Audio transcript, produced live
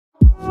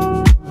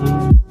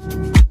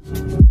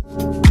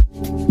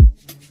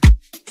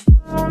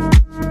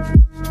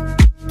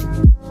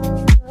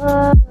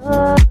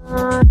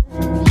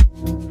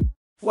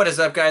is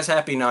up, guys?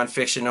 Happy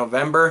Nonfiction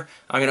November.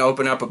 I'm going to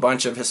open up a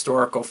bunch of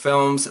historical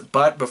films,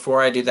 but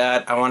before I do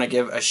that, I want to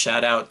give a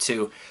shout out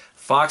to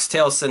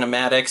Foxtail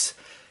Cinematics.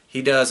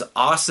 He does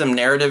awesome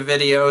narrative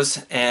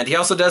videos, and he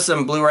also does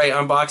some Blu-ray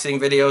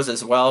unboxing videos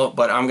as well,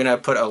 but I'm going to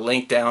put a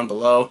link down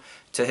below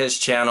to his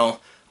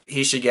channel.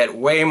 He should get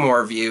way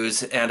more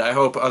views, and I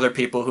hope other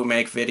people who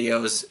make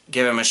videos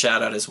give him a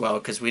shout out as well,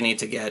 because we need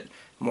to get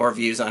more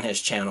views on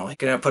his channel. I'm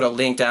going to put a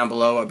link down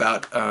below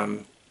about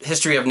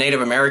history of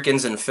Native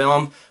Americans in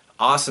film.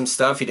 Awesome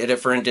stuff. He did it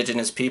for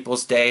Indigenous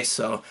Peoples Day,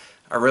 so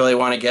I really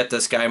want to get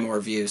this guy more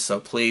views, so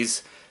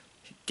please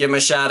give him a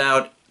shout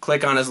out,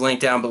 click on his link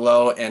down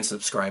below, and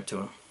subscribe to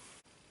him.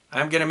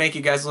 I'm going to make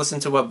you guys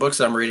listen to what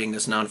books I'm reading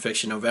this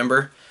Nonfiction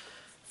November.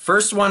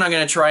 First one I'm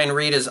going to try and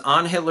read is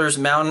On Hitler's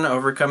Mountain,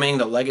 Overcoming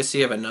the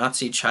Legacy of a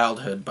Nazi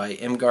Childhood by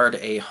Imgard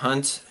A.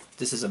 Hunt.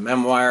 This is a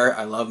memoir.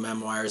 I love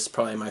memoirs.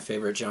 Probably my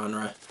favorite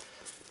genre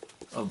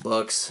of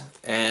books.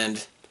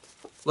 And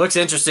looks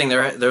interesting.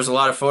 There's a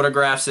lot of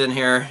photographs in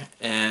here,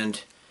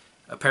 and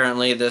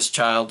apparently this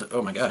child,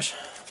 oh my gosh,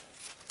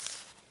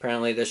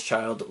 apparently this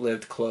child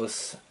lived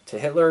close to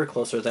Hitler,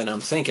 closer than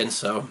I'm thinking,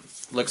 so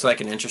looks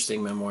like an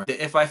interesting memoir.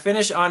 If I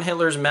finish On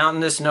Hitler's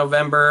Mountain this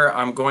November,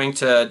 I'm going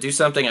to do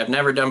something I've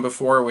never done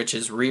before, which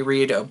is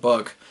reread a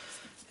book.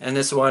 And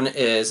this one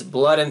is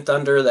Blood and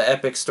Thunder, the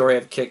epic story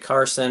of Kit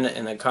Carson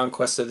and the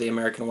conquest of the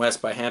American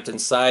West by Hampton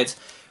Sides.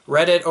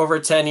 Read it over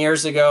 10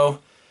 years ago,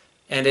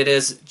 and it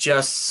is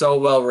just so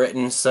well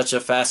written, such a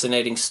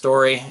fascinating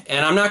story.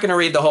 And I'm not going to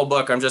read the whole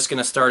book, I'm just going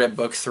to start at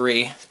book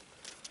 3,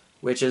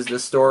 which is the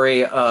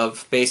story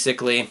of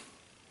basically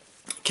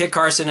Kit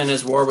Carson and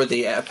his war with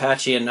the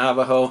Apache and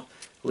Navajo,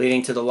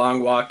 leading to the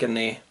Long Walk and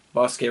the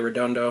Bosque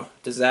Redondo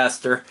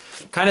disaster,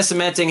 kind of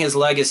cementing his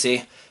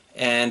legacy,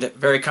 and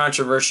very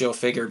controversial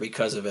figure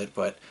because of it,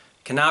 but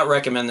cannot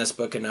recommend this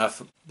book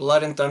enough.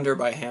 Blood and Thunder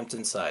by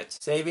Hampton Sides.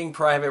 Saving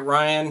Private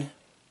Ryan,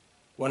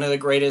 one of the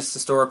greatest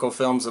historical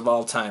films of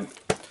all time.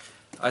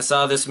 I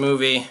saw this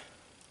movie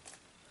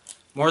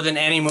more than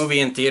any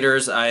movie in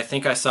theaters. I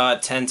think I saw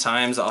it 10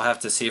 times. I'll have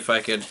to see if I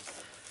could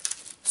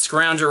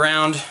scrounge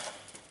around,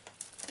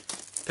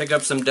 pick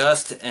up some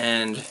dust,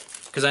 and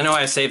because I know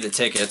I saved the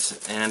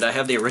tickets, and I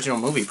have the original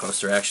movie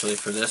poster actually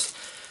for this.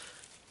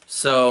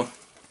 So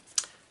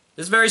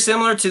this is very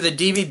similar to the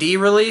DVD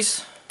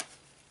release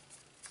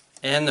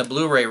and the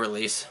Blu-ray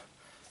release.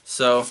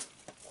 So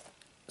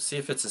see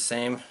if it's the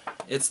same.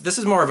 This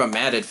is more of a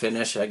matted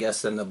finish, I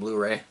guess, than the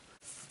Blu-ray.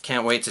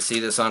 Can't wait to see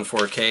this on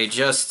 4K.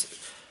 Just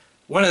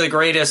one of the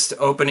greatest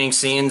opening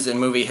scenes in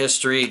movie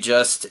history.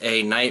 Just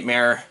a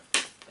nightmare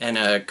and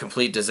a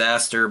complete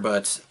disaster,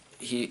 but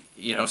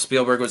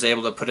Spielberg was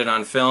able to put it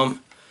on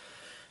film.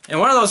 And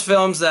one of those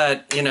films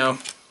that,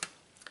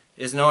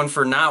 is known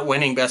for not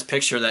winning Best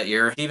Picture that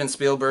year. Steven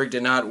Spielberg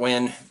did not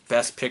win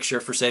Best Picture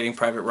for Saving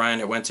Private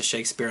Ryan. It went to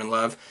Shakespeare in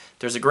Love.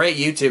 There's a great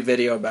YouTube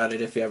video about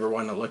it if you ever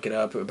want to look it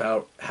up,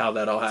 about how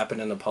that all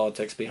happened and the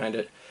politics behind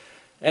it.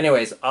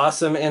 Anyways,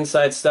 awesome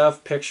inside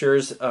stuff,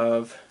 pictures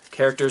of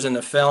characters in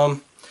the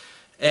film.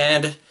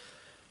 And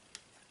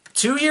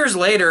 2 years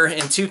later,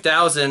 in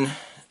 2000,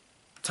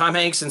 Tom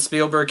Hanks and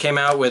Spielberg came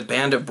out with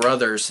Band of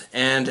Brothers.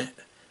 And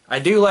I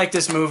do like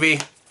this movie.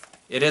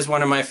 It is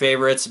one of my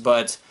favorites,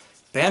 but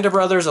Band of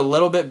Brothers a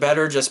little bit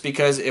better just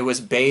because it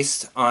was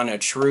based on a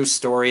true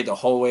story the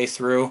whole way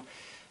through.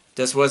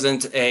 This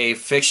wasn't a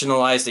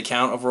fictionalized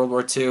account of World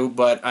War II,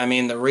 but I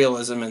mean the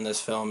realism in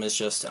this film is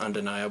just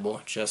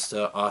undeniable. Just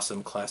an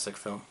awesome classic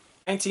film.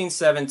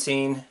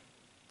 1917.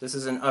 This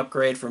is an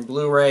upgrade from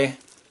Blu-ray.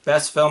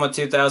 Best film of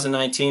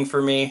 2019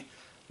 for me.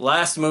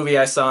 Last movie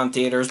I saw in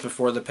theaters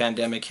before the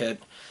pandemic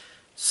hit.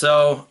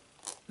 So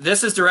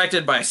this is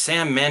directed by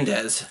Sam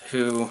Mendes,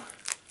 who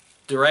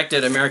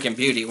directed American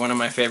Beauty, one of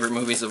my favorite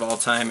movies of all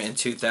time, in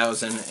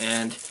 2000,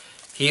 and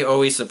he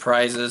always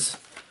surprises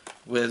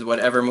with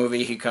whatever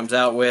movie he comes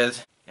out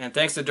with. And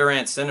thanks to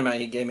Durant Cinema,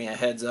 he gave me a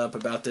heads up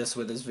about this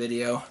with his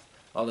video,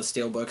 all the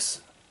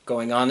Steelbooks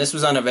going on. This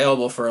was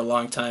unavailable for a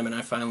long time, and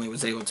I finally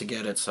was able to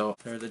get it, so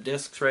there are the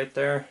discs right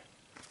there.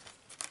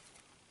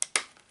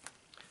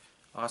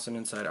 Awesome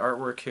inside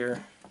artwork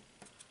here.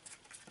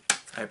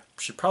 I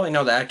should probably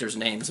know the actors'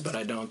 names, but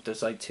I don't.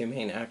 There's like 2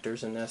 main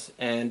actors in this.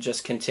 And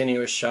just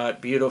continuous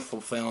shot.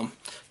 Beautiful film.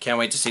 Can't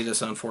wait to see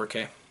this on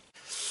 4K.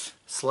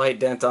 Slight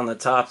dent on the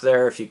top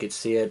there, if you could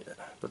see it.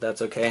 But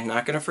that's okay.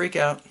 Not going to freak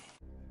out.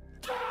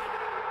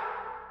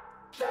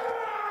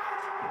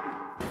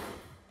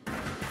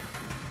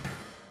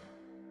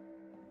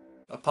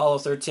 Apollo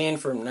 13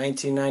 from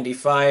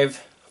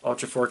 1995.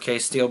 Ultra 4K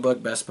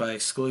Steelbook. Best Buy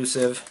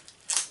exclusive.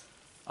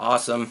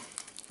 Awesome.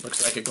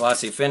 Looks like a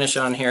glossy finish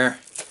on here.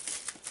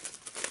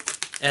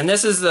 And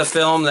this is the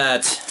film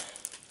that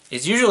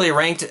is usually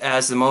ranked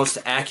as the most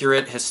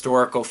accurate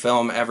historical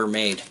film ever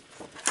made.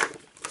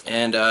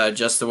 And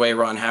just the way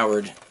Ron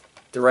Howard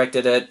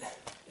directed it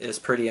is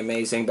pretty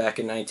amazing back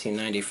in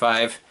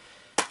 1995.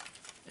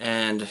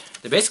 And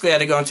they basically had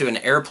to go into an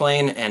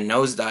airplane and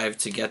nosedive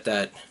to get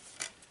that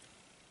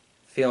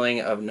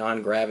feeling of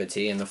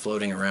non-gravity and the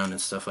floating around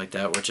and stuff like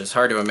that, which is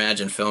hard to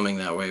imagine filming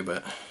that way,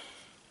 but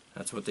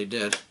That's what they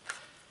did.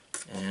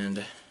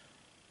 And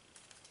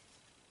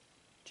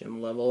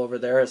Jim Lovell over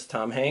there is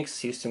Tom Hanks.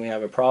 Houston, we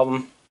have a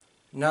problem.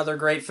 Another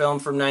great film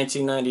from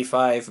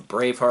 1995,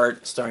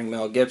 Braveheart, starring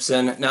Mel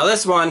Gibson. Now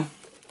this one,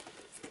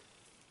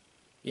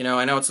 you know,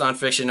 I know it's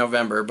Nonfiction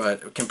November,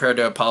 but compared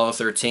to Apollo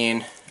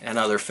 13 and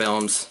other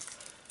films,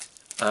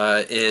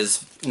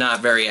 is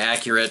not very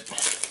accurate,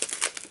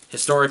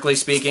 historically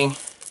speaking.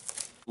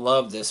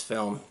 Love this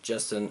film.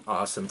 Just an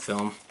awesome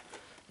film.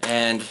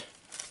 And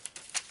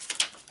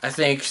I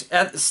think,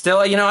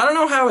 still, you know, I don't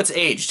know how it's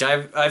aged.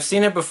 I've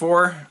seen it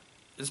before.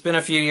 It's been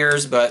a few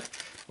years, but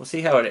we'll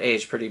see how it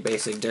aged. Pretty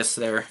basic disc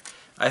there.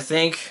 I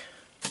think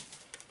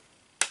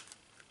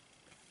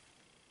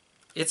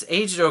it's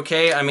aged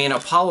okay. I mean,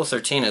 Apollo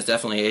 13 has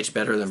definitely aged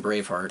better than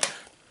Braveheart.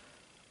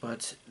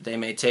 But they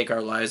may take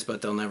our lives,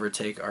 but they'll never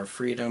take our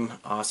freedom.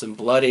 Awesome,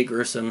 bloody,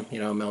 gruesome, you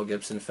know, Mel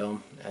Gibson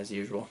film, as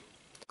usual.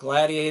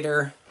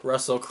 Gladiator,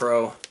 Russell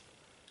Crowe.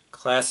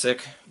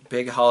 Classic,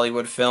 big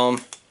Hollywood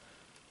film.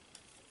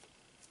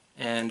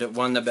 And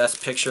won the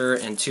Best Picture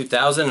in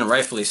 2000, and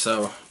rightfully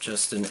so.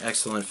 Just an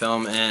excellent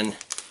film, and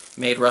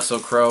made Russell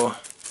Crowe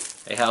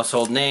a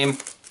household name.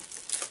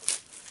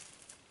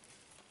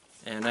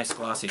 And nice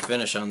glossy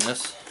finish on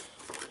this.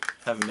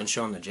 Haven't been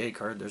shown the J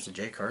card. There's a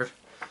J card.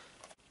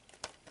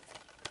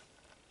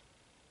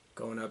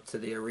 Going up to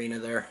the arena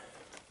there.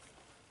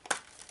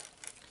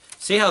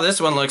 See how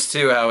this one looks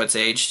too, how it's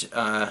aged.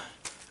 I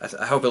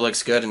hope it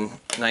looks good and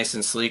nice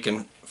and sleek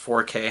in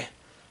 4K.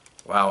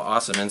 Wow,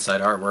 awesome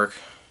inside artwork.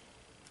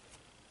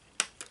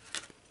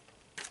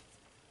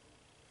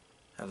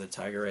 Have the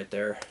tiger right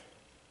there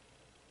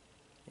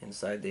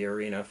inside the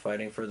arena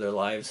fighting for their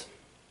lives.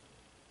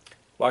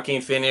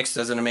 Joaquin Phoenix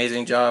does an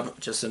amazing job.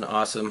 Just an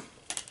awesome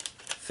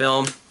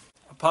film.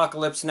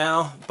 Apocalypse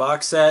Now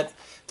box set.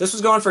 This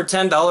was going for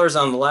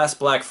 $10 on the last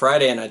Black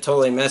Friday and I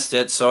totally missed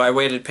it, so I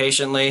waited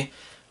patiently.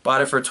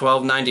 Bought it for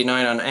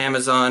 $12.99 on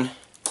Amazon.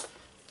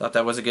 Thought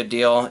that was a good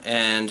deal,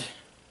 and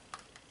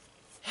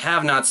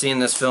have not seen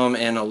this film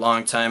in a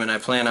long time, and I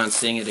plan on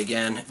seeing it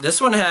again. This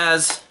one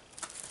has,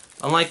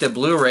 unlike the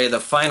Blu-ray, the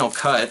final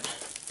cut.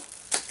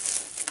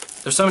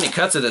 There's so many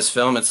cuts of this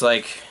film, it's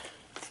like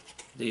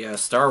the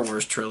Star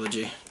Wars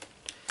trilogy.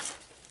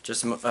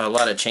 Just a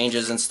lot of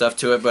changes and stuff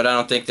to it, but I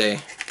don't think they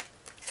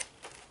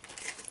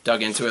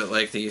dug into it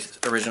like the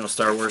original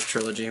Star Wars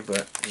trilogy,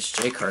 but this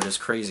J card is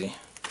crazy.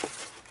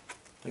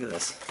 Look at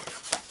this.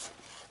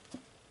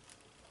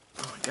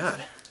 Oh my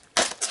god.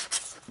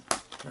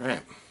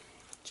 Alright.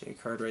 J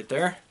card right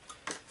there.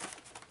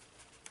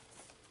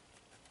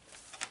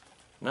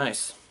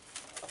 Nice.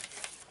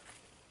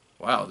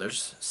 Wow,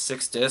 there's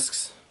 6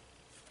 discs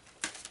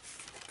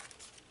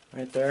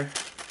right there.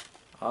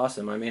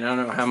 Awesome. I mean, I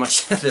don't know how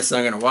much of this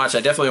I'm going to watch.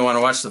 I definitely want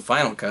to watch the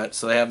final cut.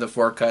 So they have the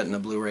 4 cut and the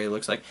Blu-ray, it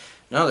looks like.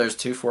 No, there's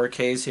 2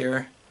 4Ks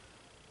here.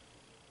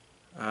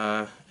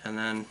 And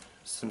then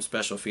some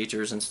special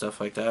features and stuff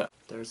like that.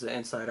 There's the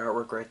inside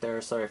artwork right there.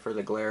 Sorry for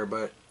the glare,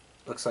 but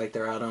looks like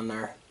they're out on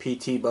their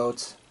PT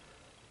boats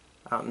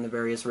out in the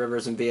various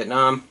rivers in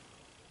Vietnam.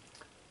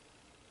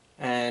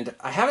 And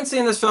I haven't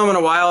seen this film in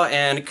a while,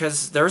 and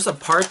because there's a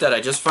part that I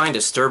just find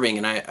disturbing,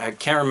 and I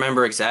can't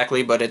remember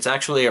exactly, but it's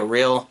actually a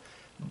real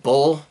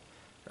bull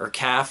or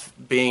calf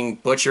being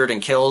butchered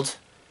and killed,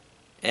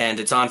 and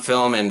it's on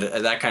film, and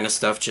that kind of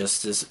stuff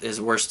just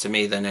is worse to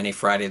me than any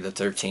Friday the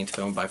 13th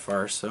film by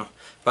far. So,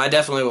 but I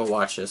definitely will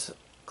watch this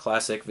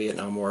classic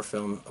Vietnam War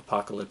film,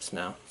 Apocalypse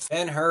Now.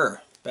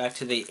 Ben-Hur, back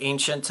to the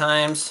ancient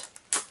times.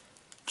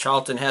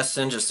 Charlton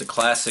Heston, just a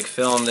classic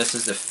film. This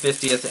is the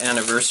 50th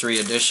anniversary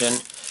edition.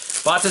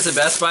 Bought this at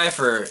Best Buy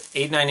for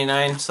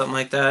 $8.99, something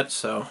like that.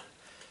 So,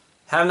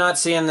 have not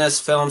seen this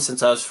film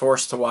since I was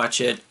forced to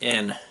watch it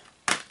in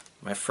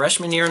my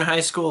freshman year in high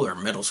school or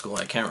middle school.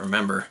 I can't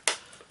remember.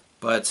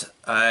 But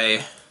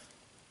I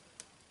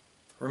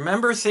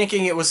remember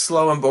thinking it was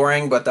slow and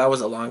boring, but that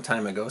was a long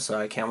time ago, so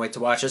I can't wait to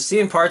watch it.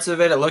 Seeing parts of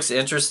it, it looks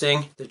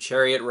interesting. The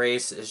chariot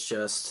race is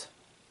just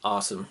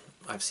awesome.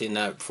 I've seen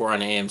that before on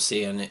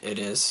AMC, and it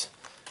is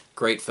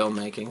great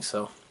filmmaking,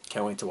 so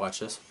can't wait to watch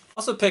this.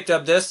 Also picked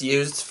up this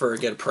used for a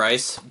good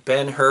price.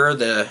 Ben-Hur,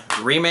 the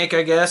remake,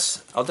 I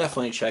guess. I'll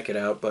definitely check it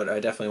out, but I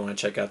definitely want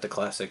to check out the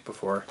classic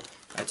before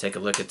I take a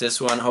look at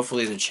this one.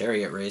 Hopefully the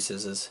chariot race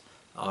is as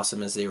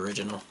awesome as the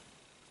original.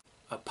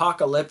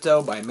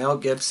 Apocalypto by Mel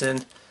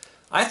Gibson.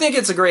 I think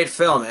it's a great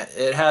film.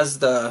 It has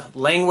the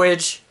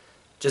language,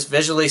 just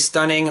visually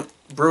stunning,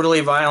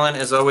 brutally violent,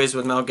 as always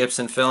with Mel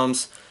Gibson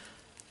films.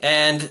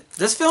 And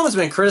this film has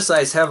been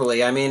criticized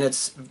heavily. I mean,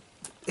 it's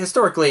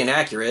historically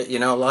inaccurate. You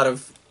know, a lot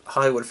of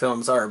Hollywood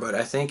films are, but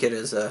I think it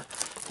is a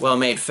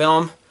well-made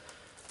film.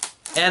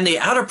 And the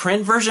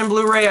out-of-print version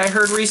Blu-ray I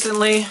heard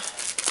recently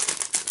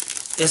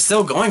is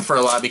still going for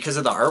a lot because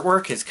of the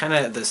artwork. It's kind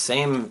of the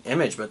same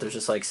image, but there's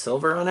just like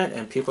silver on it,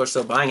 and people are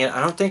still buying it. I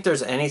don't think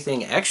there's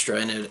anything extra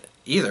in it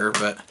either,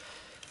 but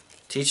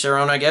teach their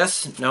own, I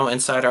guess. No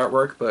inside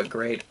artwork, but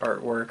great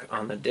artwork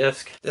on the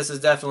disc. This is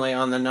definitely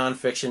on the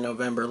Nonfiction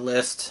November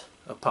list.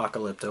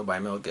 Apocalypto by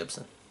Mel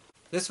Gibson.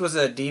 This was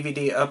a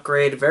DVD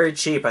upgrade, very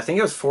cheap. I think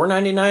it was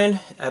 $4.99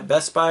 at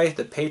Best Buy.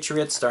 The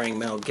Patriot, starring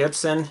Mel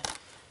Gibson.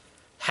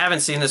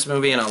 Haven't seen this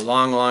movie in a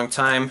long, long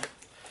time.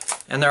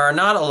 And there are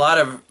not a lot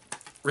of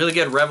really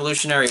good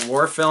Revolutionary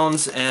War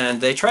films,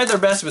 and they tried their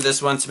best with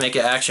this one to make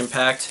it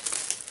action-packed.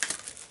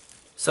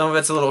 Some of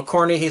it's a little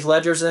corny. Heath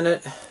Ledger's in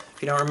it. If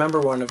you don't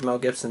remember, one of Mel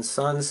Gibson's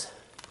sons.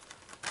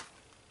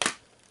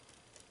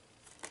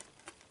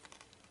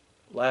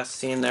 Last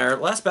scene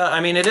there. I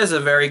mean, it is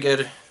a very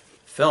good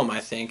film, I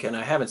think, and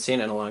I haven't seen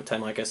it in a long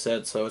time, like I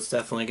said, so it's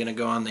definitely going to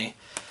go on the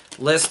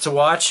list to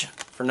watch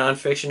for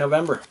Nonfiction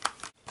November.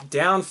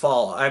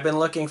 Downfall. I've been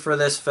looking for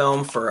this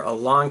film for a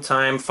long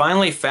time.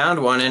 Finally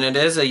found one, and it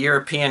is a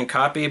European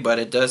copy, but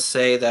it does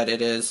say that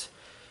it is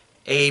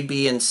A,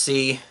 B, and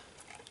C.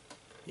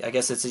 I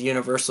guess it's a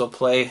Universal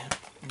Play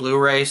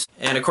Blu-ray.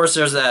 And of course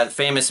there's that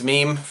famous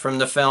meme from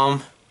the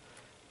film,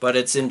 but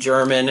it's in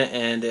German,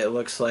 and it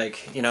looks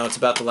like, you know, it's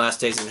about the last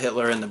days of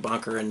Hitler in the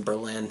bunker in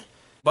Berlin.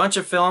 Bunch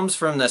of films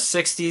from the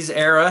 60s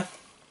era,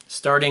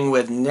 starting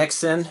with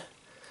Nixon.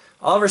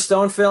 Oliver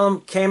Stone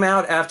film came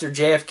out after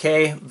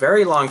JFK,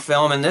 very long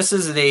film, and this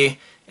is the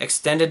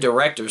extended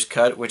director's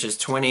cut, which is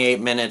 28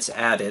 minutes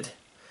added.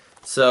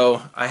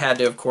 So I had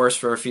to, of course,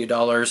 for a few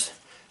dollars,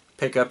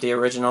 pick up the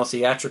original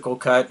theatrical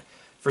cut.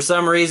 For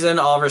some reason,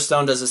 Oliver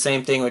Stone does the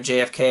same thing with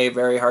JFK.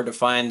 Very hard to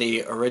find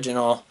the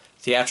original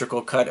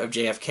theatrical cut of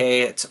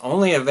JFK. It's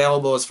only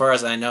available, as far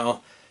as I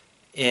know,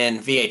 in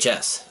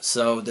VHS.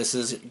 So this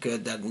is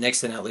good that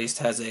Nixon at least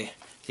has a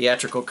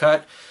theatrical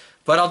cut.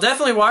 But I'll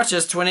definitely watch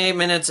this, 28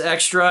 minutes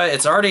extra.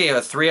 It's already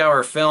a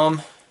 3-hour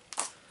film.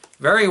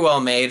 Very well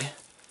made,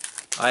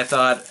 I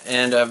thought,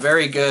 and a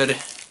very good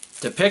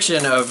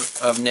depiction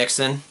of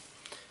Nixon.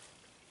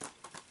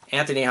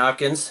 Anthony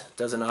Hopkins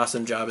does an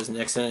awesome job as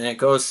Nixon, and it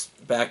goes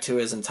back to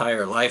his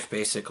entire life,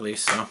 basically.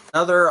 So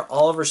another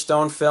Oliver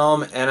Stone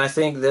film, and I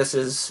think this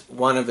is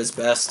one of his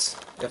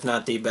best, if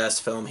not the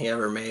best film he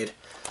ever made.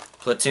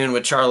 Platoon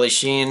with Charlie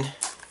Sheen.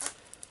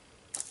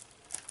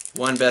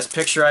 Won Best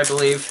Picture, I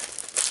believe,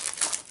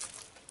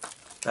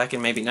 back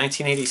in maybe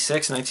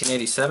 1986,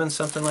 1987,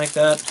 something like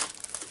that.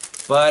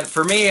 But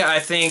for me, I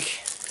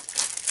think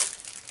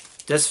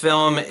this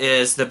film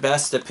is the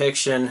best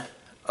depiction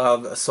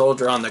of a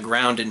soldier on the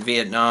ground in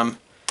Vietnam.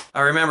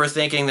 I remember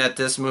thinking that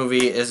this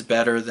movie is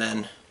better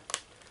than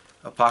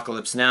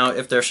Apocalypse Now,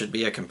 if there should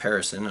be a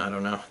comparison. I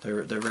don't know.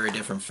 They're very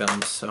different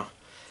films, so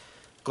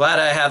glad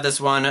I have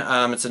this one.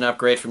 It's an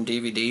upgrade from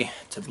DVD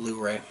to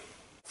Blu-ray.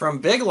 From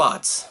Big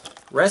Lots,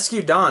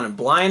 Rescue Dawn,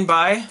 Blind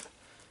Buy.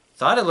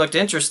 Thought it looked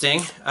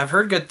interesting. I've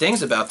heard good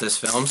things about this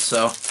film,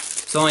 so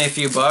it's only a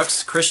few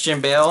bucks.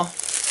 Christian Bale,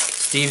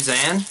 Steve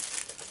Zahn.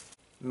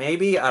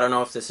 Maybe, I don't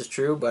know if this is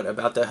true, but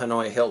about the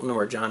Hanoi Hilton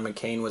where John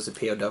McCain was a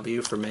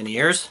POW for many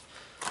years.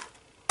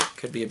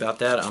 Could be about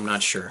that, I'm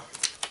not sure.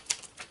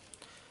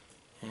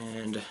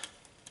 And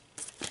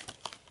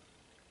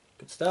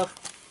good stuff.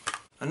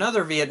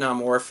 Another Vietnam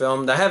War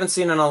film that I haven't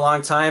seen in a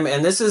long time,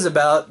 and this is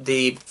about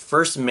the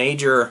first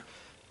major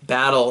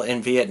battle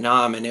in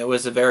Vietnam, and it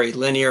was a very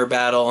linear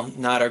battle,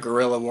 not a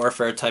guerrilla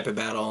warfare type of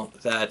battle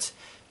that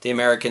the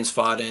Americans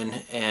fought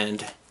in,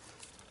 and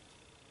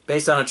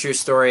based on a true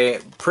story,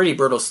 pretty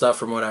brutal stuff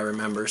from what I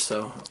remember.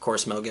 So of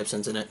course Mel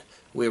Gibson's in it.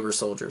 We were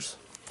soldiers.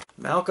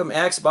 Malcolm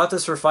X, bought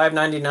this for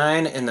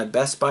 $5.99 in the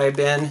Best Buy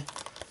bin.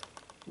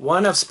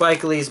 One of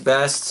Spike Lee's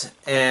best,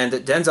 and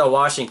Denzel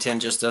Washington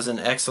just does an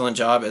excellent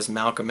job as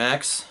Malcolm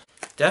X.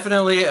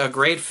 Definitely a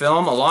great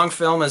film, a long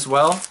film as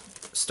well,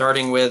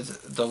 starting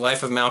with the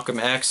life of Malcolm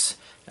X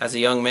as a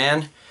young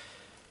man.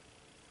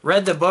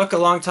 Read the book a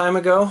long time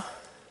ago.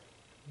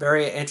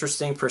 Very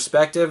interesting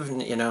perspective.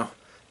 You know,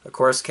 of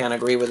course, can't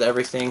agree with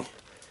everything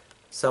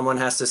someone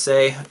has to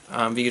say,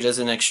 viewed as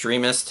an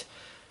extremist.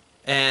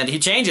 And he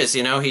changes,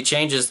 you know, he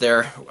changes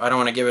there. I don't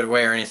want to give it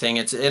away or anything.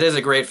 It is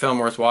a great film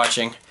worth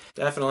watching.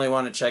 Definitely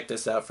want to check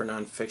this out for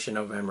Nonfiction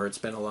November. It's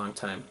been a long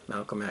time.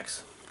 Malcolm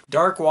X.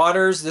 Dark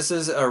Waters, this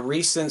is a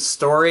recent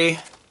story.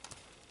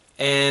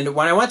 And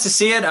when I went to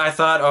see it, I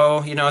thought,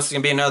 oh, you know, it's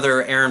going to be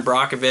another Aaron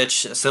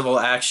Brockovich civil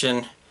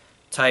action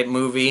type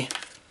movie.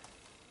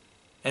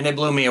 And it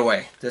blew me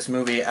away. This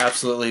movie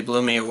absolutely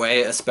blew me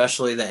away,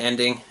 especially the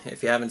ending.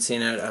 If you haven't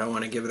seen it, I don't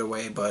want to give it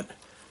away, but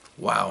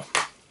wow.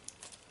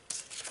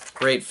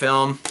 Great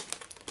film.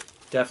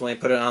 Definitely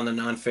put it on the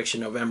Nonfiction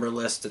November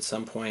list at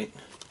some point.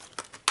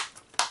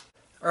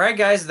 Alright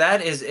guys,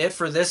 that is it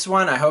for this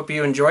one. I hope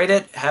you enjoyed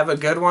it. Have a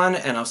good one,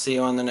 and I'll see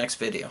you on the next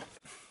video.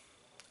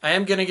 I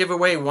am going to give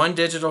away one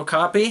digital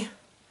copy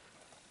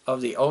of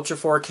the Ultra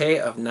 4K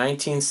of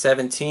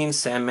 1917,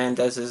 Sam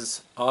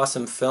Mendes'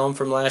 awesome film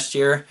from last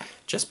year.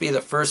 Just be the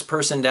first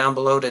person down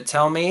below to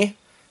tell me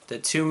the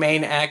two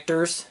main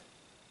actors'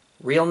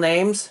 real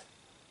names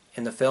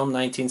in the film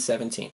 1917.